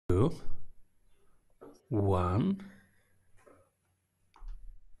Two, one.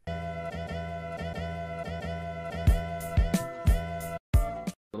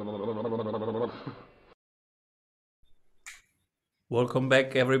 Welcome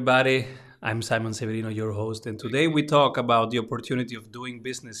back, everybody. I'm Simon Severino, your host, and today we talk about the opportunity of doing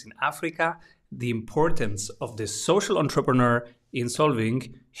business in Africa, the importance of the social entrepreneur in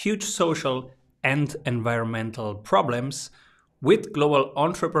solving huge social and environmental problems with global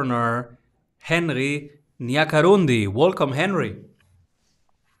entrepreneur Henry Nyakarundi. Welcome, Henry.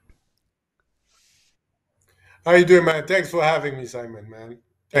 How you doing, man? Thanks for having me, Simon, man.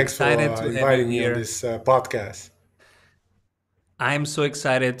 Thanks for Excited to have you inviting me on here. this podcast. I'm so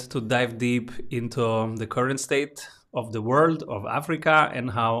excited to dive deep into the current state of the world, of Africa, and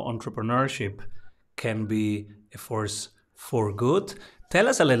how entrepreneurship can be a force for good. Tell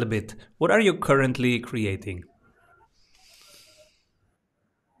us a little bit, what are you currently creating?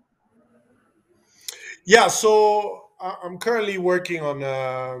 Yeah, so I'm currently working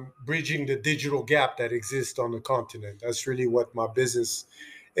on bridging the digital gap that exists on the continent. That's really what my business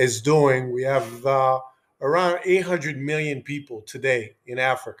is doing. We have around 800 million people today in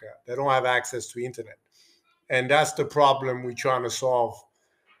Africa that don't have access to internet. And that's the problem we're trying to solve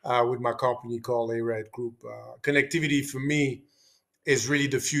with my company called ARED Group. Connectivity for me is really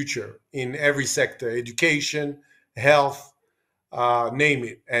the future in every sector: education, health, name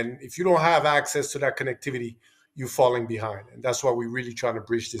it. And if you don't have access to that connectivity, you're falling behind. And that's why we're really trying to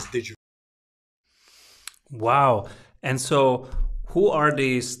bridge this digital. Wow. And so, who are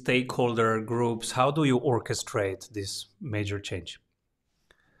the stakeholder groups? How do you orchestrate this major change?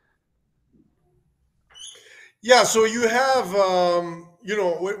 Yeah, so you have,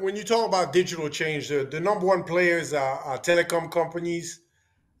 when you talk about digital change, the number one players are telecom companies,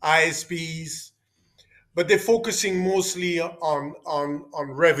 ISPs, but they're focusing mostly on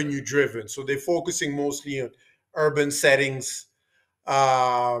revenue driven. So they're focusing mostly on urban settings,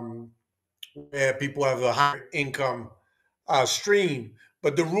 um, where people have a higher income stream.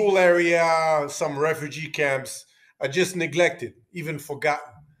 But the rural area, some refugee camps are just neglected, even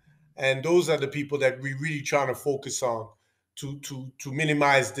forgotten. And those are the people that we really trying to focus on to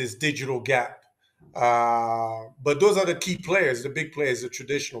minimize this digital gap. But those are the key players, the big players, the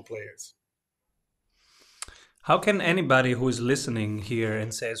traditional players. How can anybody who is listening here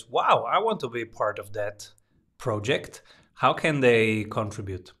and says, wow, I want to be part of that project, how can they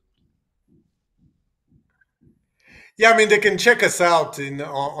contribute? Yeah, I mean, they can check us out on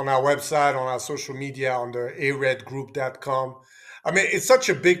our website, on our social media, on the aredgroup.com. I mean, it's such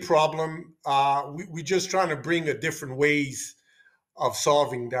a big problem. We're just trying to bring a different ways of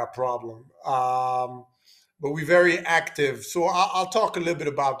solving that problem. But we're very active. So I'll talk a little bit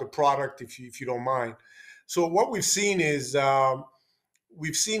about the product if you don't mind. So what we've seen is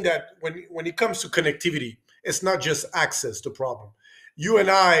we've seen that when it comes to connectivity, it's not just access the problem. You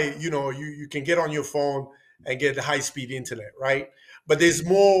and I, you can get on your phone and get high speed internet, right? But there's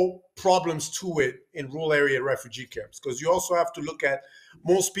more problems to it in rural area refugee camps because you also have to look at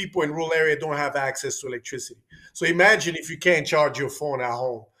most people in rural area don't have access to electricity. So imagine if you can't charge your phone at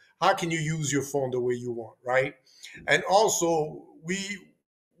home, how can you use your phone the way you want, right? And also we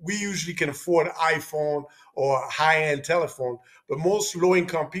usually can afford iPhone or high-end telephone, but most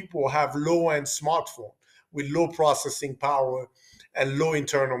low-income people have low-end smartphone with low processing power and low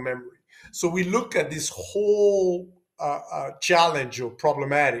internal memory. So we look at this whole challenge or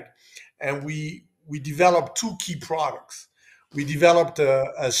problematic, and we developed two key products. We developed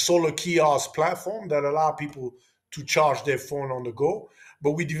a solar kiosk platform that allow people to charge their phone on the go,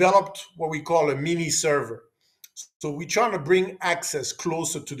 but we developed what we call a mini server. So we're trying to bring access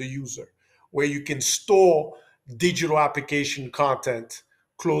closer to the user, where you can store digital application content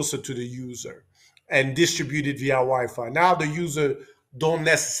closer to the user and distribute it via Wi-Fi. Now the user don't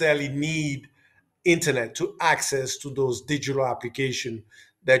necessarily need internet to access to those digital application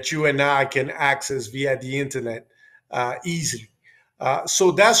that you and I can access via the internet easily.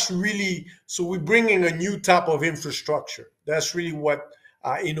 So that's really, so we're bringing a new type of infrastructure. That's really what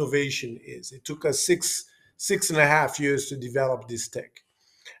innovation is. It took us six and a half years to develop this tech,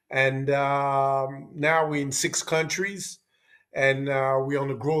 and now we're in 6 countries, and we're on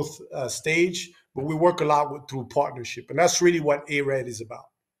the growth stage. But we work a lot through partnership, and that's really what ARED is about.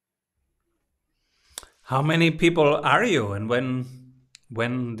 How many people are you, and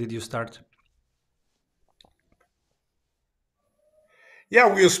when did you start? Yeah,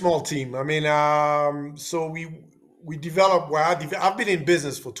 we're a small team. I mean, so we developed. Well, I've been in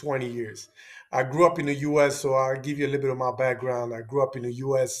business for 20 years. I grew up in the U.S., so I'll give you a little bit of my background. I grew up in the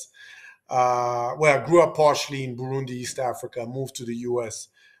U.S. Well, I grew up partially in Burundi, East Africa. Moved to the U.S.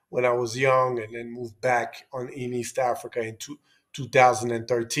 when I was young, and then moved back in East Africa in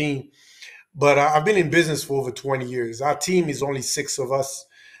 2013. But I've been in business for over 20 years. Our team is only six of us,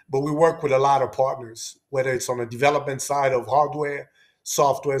 but we work with a lot of partners, whether it's on the development side of hardware,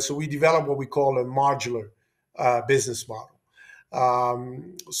 software. So we develop what we call a modular business model.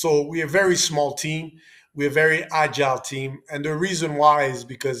 So we're a very small team. We're a very agile team. And the reason why is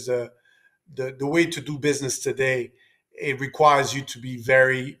because the way to do business today, it requires you to be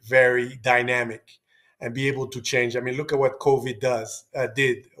very, very dynamic and be able to change. I mean, look at what COVID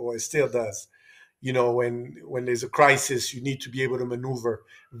did, or it still does. You know, when there's a crisis, you need to be able to maneuver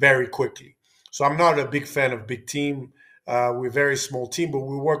very quickly. So I'm not a big fan of big team. We're a very small team, but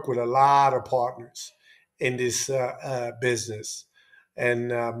we work with a lot of partners in this business, and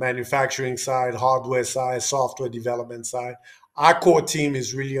manufacturing side, hardware side, software development side. Our core team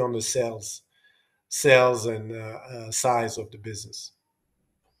is really on the sales and size of the business.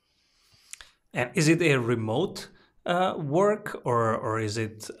 And is it a remote work, or is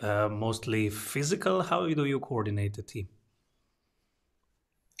it mostly physical? How do you coordinate the team?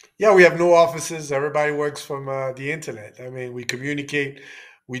 Yeah, we have no offices. Everybody works from the internet. I mean, we communicate.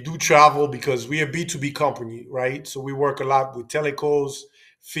 We do travel because we are a B2B company, right? So we work a lot with telecos,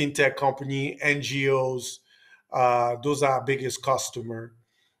 fintech company, NGOs. Those are our biggest customer.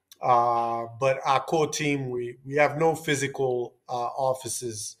 But our core team, we have no physical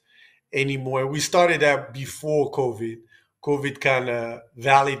offices anymore. We started that before COVID. COVID kind of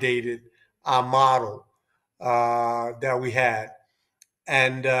validated our model that we had.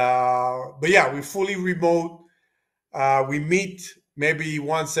 And but yeah, we're fully remote. We meet maybe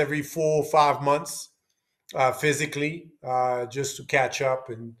once every 4 or 5 months physically, just to catch up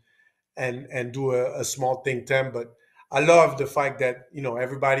and do a small think tank. But I love the fact that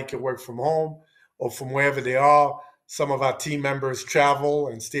everybody can work from home or from wherever they are. Some of our team members travel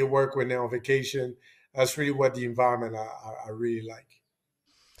and still work when they're on vacation. That's really what the environment I really like.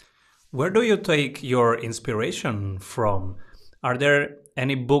 Where do you take your inspiration from? Are there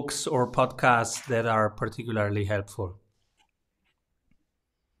any books or podcasts that are particularly helpful?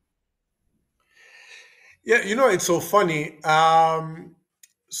 Yeah, it's so funny.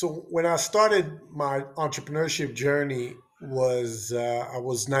 So when I started my entrepreneurship journey, was I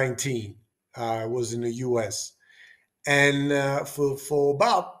was 19. I was in the U.S. and for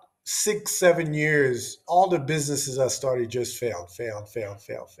about 6, 7 years, all the businesses I started just failed.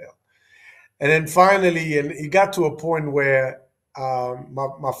 And then finally, and it got to a point where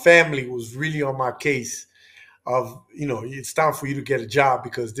my family was really on my case of, it's time for you to get a job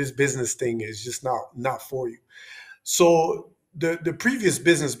because this business thing is just not for you. So the previous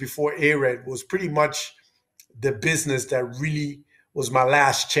business before ARED was pretty much the business that really was my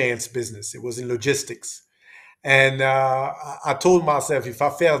last chance business. It was in logistics. And I told myself, if I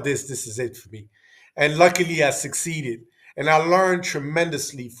fail this is it for me. And luckily, I succeeded. And I learned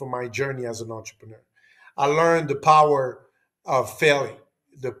tremendously from my journey as an entrepreneur. I learned the power of failing,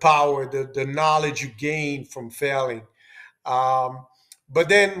 the power, the knowledge you gain from failing. Um, but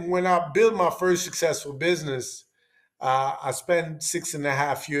then when I built my first successful business, I spent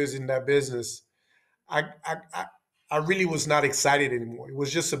 6.5 years in that business. I, I, I I really was not excited anymore. It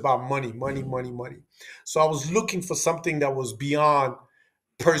was just about money, money, money, money. So I was looking for something that was beyond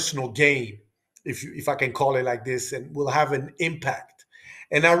personal gain, if I can call it like this, and will have an impact.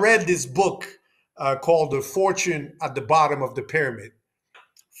 And I read this book called "The Fortune at the Bottom of the Pyramid"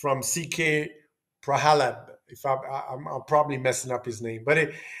 from C.K. Prahalad. I'm probably messing up his name, but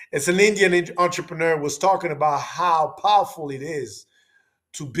it's an Indian entrepreneur was talking about how powerful it is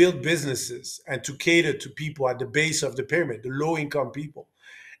to build businesses and to cater to people at the base of the pyramid, the low income people.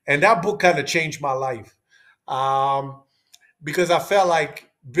 And that book kind of changed my life, um, because I felt like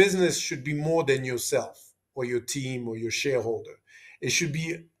business should be more than yourself or your team or your shareholder. It should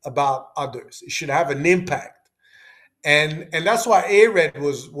be about others. It should have an impact. And that's why ARED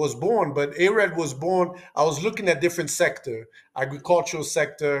was born. But ARED was born. I was looking at different sector, agricultural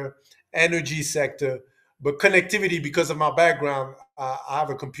sector, energy sector, but connectivity, because of my background. I have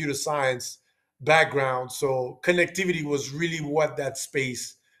a computer science background, so connectivity was really what that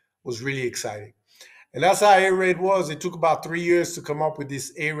space was really exciting. And that's how ARED was. It took about 3 years to come up with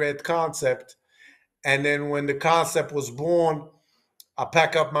this ARED concept. And then when the concept was born, I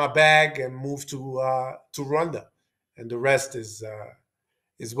pack up my bag and move to Rwanda, and the rest is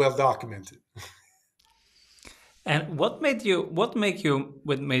well documented. And what made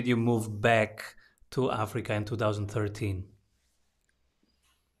you move back to Africa in 2013?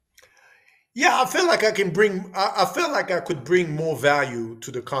 Yeah, I feel like I can bring. I felt like I could bring more value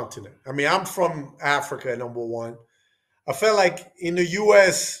to the continent. I mean, I'm from Africa, number one. I felt like in the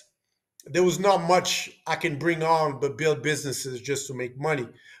US, there was not much I can bring on but build businesses just to make money.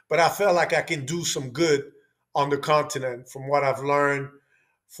 But I felt like I can do some good on the continent from what I've learned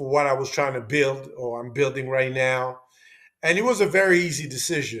for what I was trying to build or I'm building right now. And it was a very easy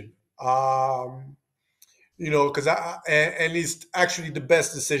decision. Because and it's actually the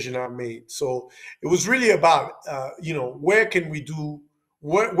best decision I made. So it was really about, where can we do,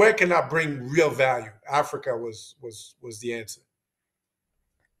 where can I bring real value? Africa was the answer.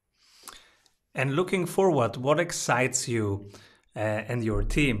 And looking forward, what excites you and your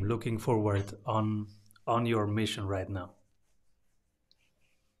team looking forward on your mission right now?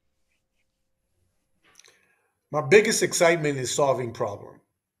 My biggest excitement is solving problem.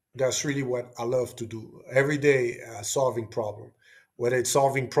 That's really what I love to do every day. Solving problem, whether it's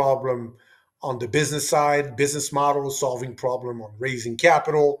solving problem on the business side, business model, solving problem on raising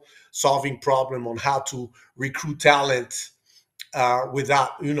capital, solving problem on how to recruit talent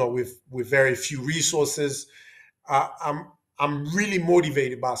without with very few resources. I'm really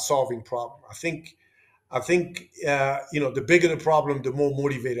motivated by solving problem. I think the bigger the problem, the more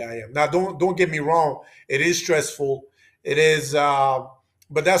motivated I am. Now, don't get me wrong; it is stressful. It is,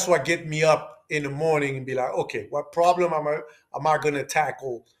 but that's what get me up in the morning and be like, okay, what problem am I going to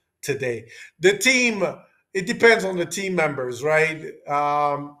tackle today? The team, it depends on the team members, right?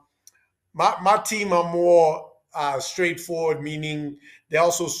 My team are more straightforward, meaning they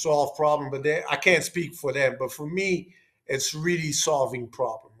also solve problem, but I can't speak for them. But for me, it's really solving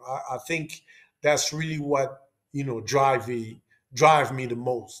problem. I think that's really what drive me the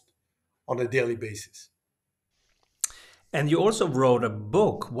most on a daily basis. And you also wrote a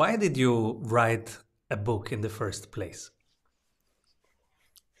book. Why did you write a book in the first place?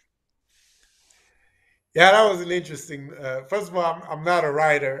 Yeah, that was an interesting. First of all, I'm not a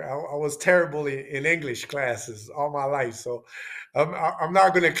writer. I was terrible in English classes all my life, so I'm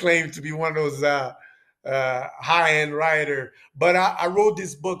not going to claim to be one of those high end writer. But I wrote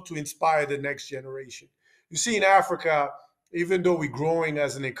this book to inspire the next generation. You see, in Africa, even though we're growing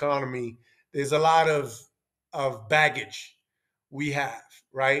as an economy, there's a lot of baggage we have,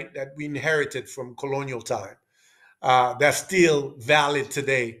 right, that we inherited from colonial time that's still valid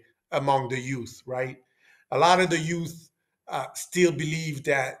today among the youth, right? A lot of the youth still believe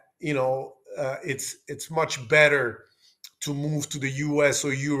that it's much better to move to the U.S.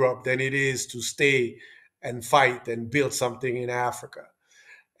 or Europe than it is to stay and fight and build something in Africa.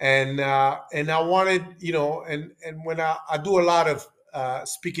 And I wanted, and when I do a lot of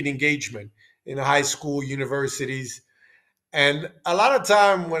speaking engagement in high school, universities, and a lot of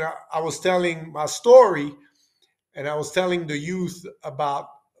time when I was telling my story, and I was telling the youth about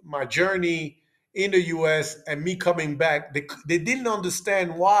my journey in the US and me coming back. They didn't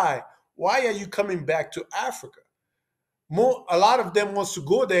understand why. Why are you coming back to Africa? A lot of them wants to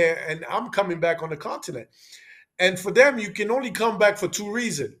go there, and I'm coming back on the continent. And for them, you can only come back for two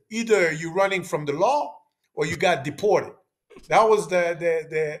reasons: either you're running from the law, or you got deported. That was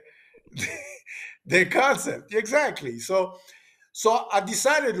the their concept exactly. So I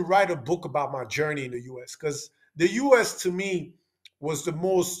decided to write a book about my journey in the US because the US to me was the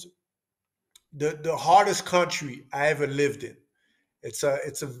hardest country I ever lived in. It's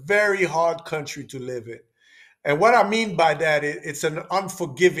a very hard country to live in. And what I mean by that, it's an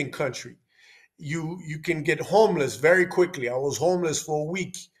unforgiving country. You can get homeless very quickly. I was homeless for a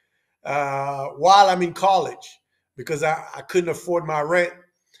week while I'm in college because I couldn't afford my rent,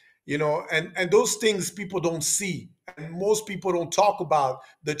 and those things people don't see, and most people don't talk about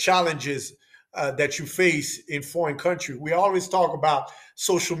the challenges that you face in foreign country. We always talk about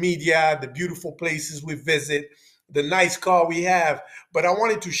social media, the beautiful places we visit, the nice car we have, but I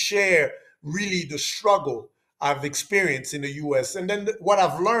wanted to share really the struggle I've experienced in the US, and then what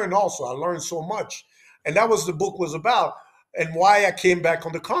I've learned. Also, I learned so much, and that was the book was about, and why I came back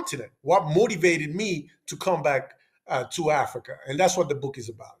on the continent, what motivated me to come back to Africa. And that's what the book is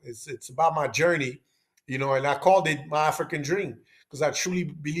about. It's about my journey, and I called it my African dream because I truly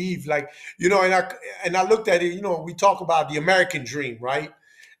believe, like, and I looked at it. We talk about the American dream, right?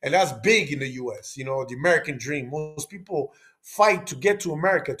 And that's big in the US. The American dream. Most people fight to get to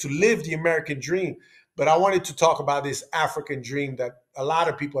America to live the American dream, but I wanted to talk about this African dream that a lot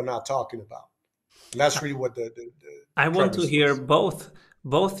of people are not talking about. And that's really what I the want to premise hear was.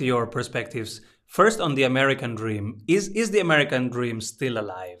 both your perspectives. First, on the American dream. Is the American dream still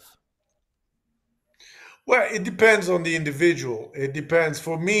alive? Well, it depends on the individual. It depends.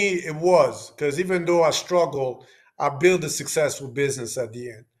 For me, it was because even though I struggled, I built a successful business at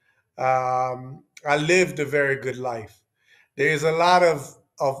the end. I lived a very good life. There is a lot of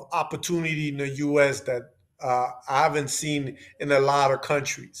opportunity in the U.S. that I haven't seen in a lot of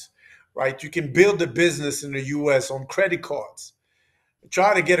countries, right? You can build a business in the US on credit cards.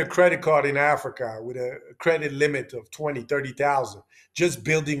 Try to get a credit card in Africa with a credit limit of 20, 30,000, just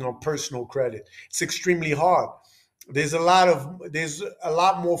building on personal credit. It's extremely hard. There's a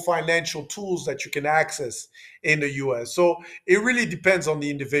lot more financial tools that you can access in the US. So it really depends on the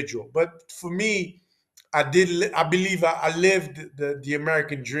individual. But for me, I believe I lived the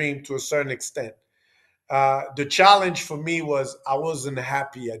American dream to a certain extent. The challenge for me was I wasn't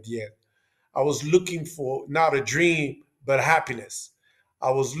happy at the end. I was looking for not a dream, but happiness.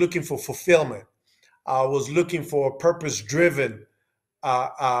 I was looking for fulfillment. I was looking for a purpose driven uh,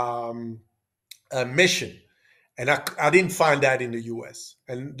 um, mission. And I didn't find that in the US.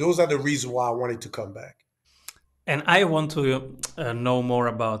 And those are the reasons why I wanted to come back. And I want to know more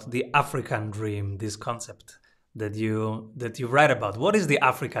about the African dream, this concept that you write about. What is the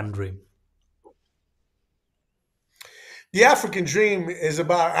African dream? The African dream is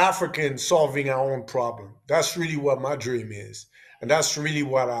about Africans solving our own problem. That's really what my dream is. And that's really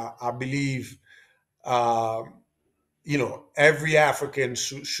what I believe uh, every African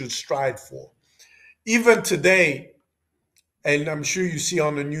should strive for. Even today, and I'm sure you see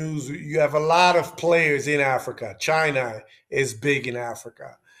on the news, you have a lot of players in Africa. China is big in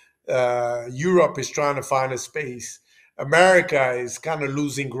Africa. Europe is trying to find a space. America is kind of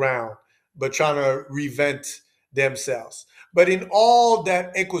losing ground, but trying to reinvent themselves. But in all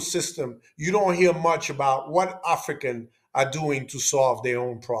that ecosystem, you don't hear much about what African are doing to solve their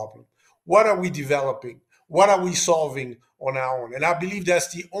own problem. What are we developing? What are we solving on our own? And I believe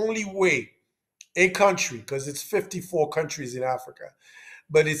that's the only way a country, because it's 54 countries in Africa,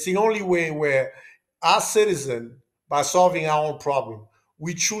 but it's the only way where our citizen, by solving our own problem,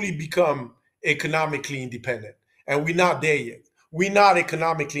 we truly become economically independent. And we're not there yet. We're not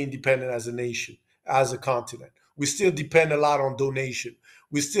economically independent as a nation, as a continent. We still depend a lot on donation.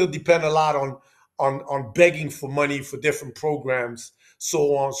 We still depend a lot on begging for money for different programs,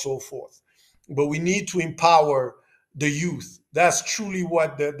 so on and so forth. But we need to empower the youth. That's truly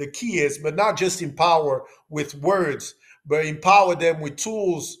what the key is, but not just empower with words, but empower them with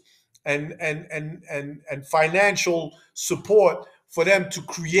tools and financial support for them to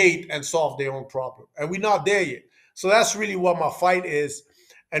create and solve their own problem. And we're not there yet. So that's really what my fight is.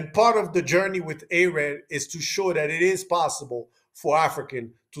 And part of the journey with ARED is to show that it is possible for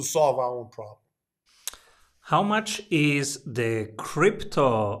African to solve our own problem. How much is the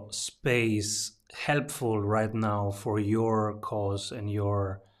crypto space helpful right now for your cause and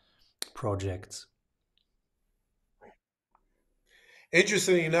your projects?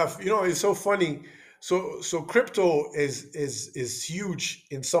 Interesting enough, it's so funny. So crypto is huge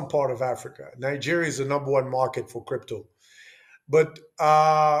in some part of Africa. Nigeria is the number one market for crypto, but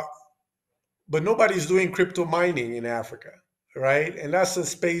nobody's doing crypto mining in Africa, right? And that's a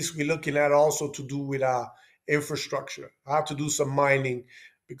space we're looking at also to do with our infrastructure. I have to do some mining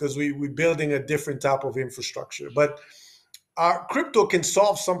because we're building a different type of infrastructure. But crypto can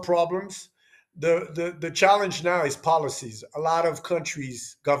solve some problems. The challenge now is policies. A lot of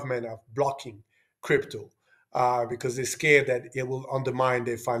countries, government are blocking crypto because they're scared that it will undermine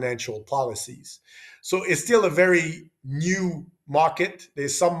their financial policies. So it's still a very new market.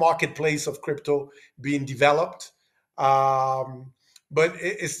 There's some marketplace of crypto being developed, but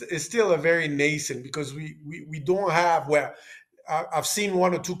it's still a very nascent because we don't have where I've seen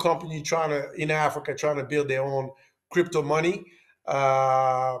one or two companies in Africa trying to build their own crypto money,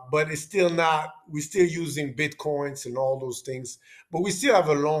 but it's still not. We're still using bitcoins and all those things, but we still have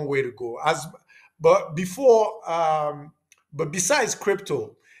a long way to go. But before, but besides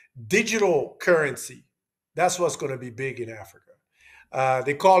crypto, digital currency, that's what's going to be big in Africa.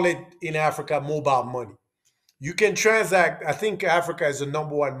 They call it in Africa mobile money. You can transact. I think Africa is the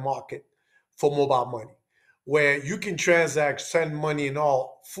number one market for mobile money, where you can transact, send money and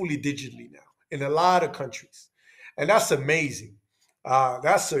all fully digitally now in a lot of countries. And that's amazing.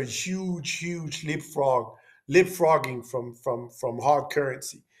 That's a huge leapfrogging from hard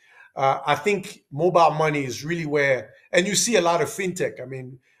currency. I think mobile money is really where, and you see a lot of fintech. I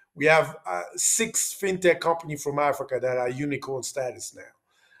mean, we have 6 fintech companies from Africa that are unicorn status now.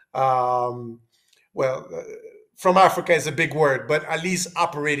 Well, from Africa is a big word, but at least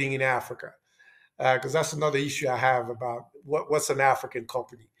operating in Africa, because that's another issue I have about what's an African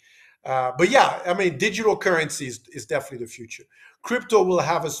company. But yeah, I mean, digital currency is definitely the future. Crypto will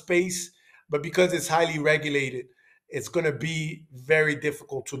have a space, but because it's highly regulated, it's going to be very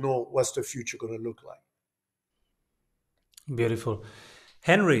difficult to know what's the future going to look like. Beautiful.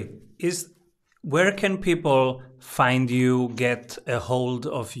 Henry, is where can people find you, get a hold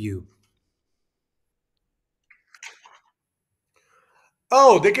of you?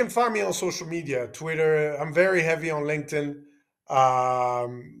 Oh, they can find me on social media, Twitter. I'm very heavy on LinkedIn,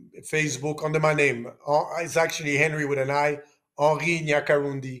 Facebook under my name. It's actually Henry with an I, Henri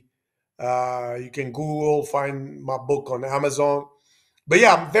Nyakarundi. You can Google, find my book on Amazon. But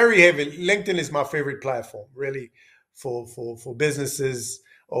yeah, I'm very heavy. LinkedIn is my favorite platform, really, for businesses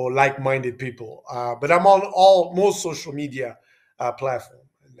or like-minded people. But I'm on most social media platform,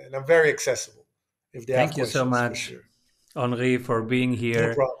 and I'm very accessible if they have Thank you so questions, for much, sure. Henri, for being No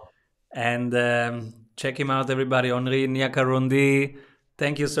here. problem. And check him out, everybody. Henri Nyakarundi.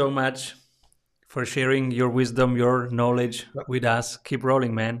 Thank you so much for sharing your wisdom, your knowledge with us. Keep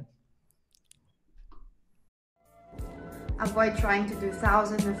rolling, man. Avoid trying to do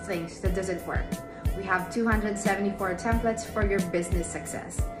thousands of things that doesn't work. We have 274 templates for your business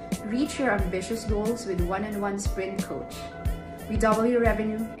success. Reach your ambitious goals with one-on-one sprint coach. We double your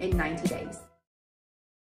revenue in 90 days.